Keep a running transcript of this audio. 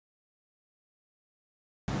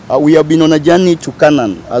We have been on a journey to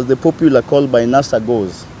Canaan, as the popular call by NASA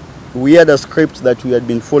goes. We had a script that we had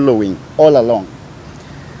been following all along.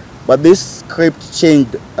 But this script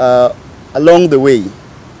changed along the way.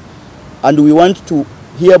 And we want to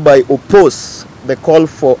hereby oppose the call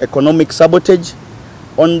for economic sabotage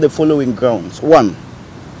on the following grounds. One,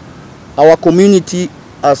 our community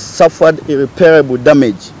has suffered irreparable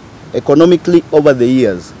damage economically over the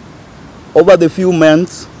years. Over the few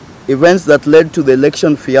months, events that led to the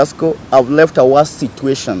election fiasco have left a worse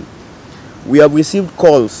situation. We have received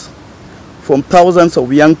calls from thousands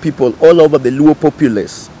of young people all over the Luo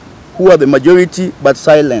populace, who are the majority but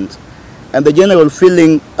silent. And the general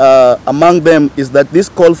feeling among them is that this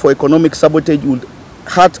call for economic sabotage would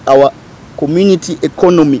hurt our community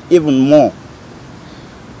economy even more.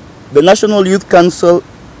 The National Youth Council,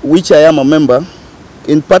 which I am a member,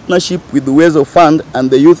 in partnership with the Ways of Fund and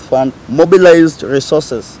the Youth Fund, mobilized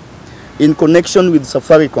resources in connection with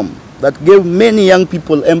Safaricom that gave many young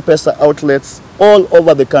people M-Pesa outlets all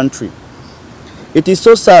over the country. It is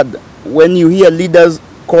so sad when you hear leaders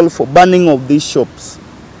call for banning of these shops,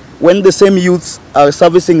 when the same youths are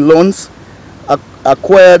servicing loans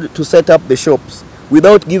acquired to set up the shops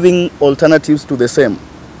without giving alternatives to the same.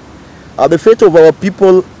 The fate of our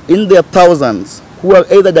people in their thousands who are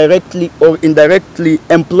either directly or indirectly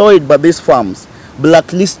employed by these firms,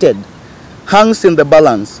 blacklisted, hangs in the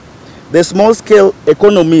balance. The small-scale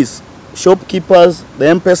economies, shopkeepers, the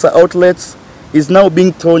M-Pesa outlets, is now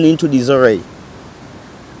being thrown into disarray.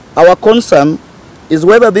 Our concern is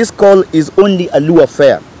whether this call is only a Luo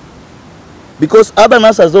affair, because other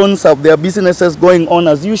NASA zones have their businesses going on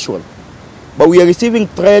as usual, but we are receiving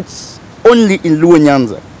threats only in Luo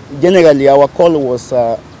Nyanza. Generally, our call was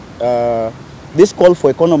this call for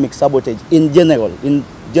economic sabotage in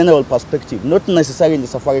general perspective, not necessarily in the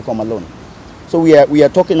Safaricom alone. So we are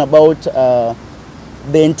talking about the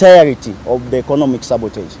entirety of the economic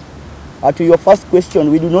sabotage. To your first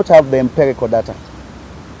question, we do not have the empirical data.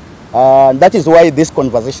 That is why this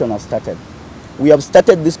conversation has started. We have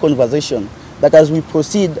started this conversation that as we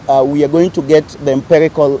proceed, we are going to get the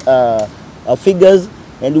empirical figures,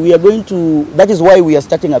 and we are going to, that is why we are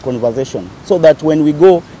starting a conversation, so that when we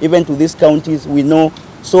go even to these counties, we know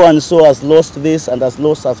so and so has lost this and has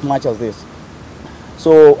lost as much as this.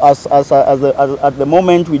 So at the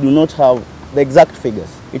moment, we do not have the exact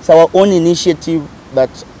figures. It's our own initiative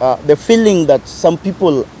that the feeling that some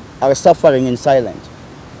people are suffering in silence,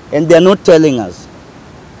 and they are not telling us.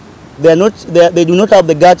 They do not have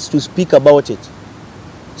the guts to speak about it.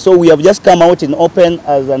 So we have just come out in open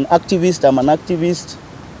as an activist. I'm an activist.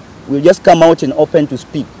 We'll just come out in open to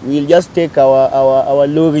speak. We'll just take our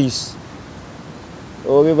lorries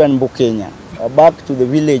or even Bukenya back to the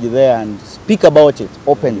village there and speak about it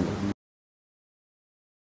openly.